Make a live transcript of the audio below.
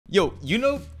Yo, you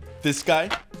know this guy?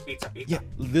 Pizza. Yeah,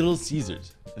 Little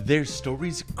Caesars. Their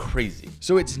story's crazy.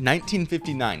 So it's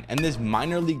 1959, and this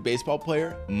minor league baseball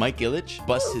player, Mike Ilitch,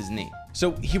 busts his knee.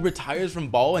 So he retires from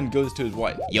ball and goes to his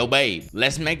wife. Yo, babe,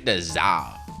 let's make the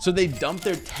za. So they dump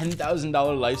their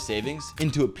 $10,000 life savings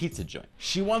into a pizza joint.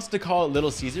 She wants to call it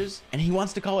Little Caesars, and he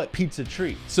wants to call it Pizza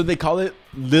Treat. So they call it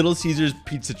Little Caesars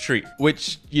Pizza Treat,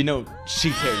 which, you know,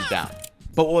 she tears down.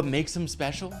 But what makes them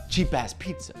special? Cheap ass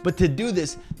pizza. But to do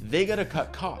this, they gotta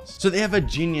cut costs. So they have a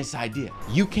genius idea.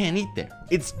 You can't eat there.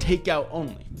 It's takeout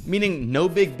only, meaning no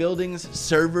big buildings,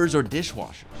 servers, or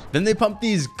dishwashers. Then they pump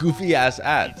these goofy ass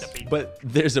ads. But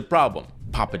there's a problem.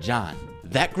 Papa John.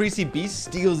 That greasy beast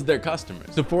steals their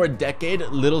customers. So for a decade,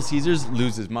 Little Caesars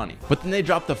loses money. But then they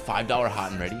drop the $5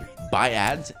 hot and ready, buy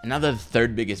ads, and now they're the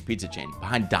third biggest pizza chain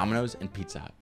behind Domino's and Pizza Hut.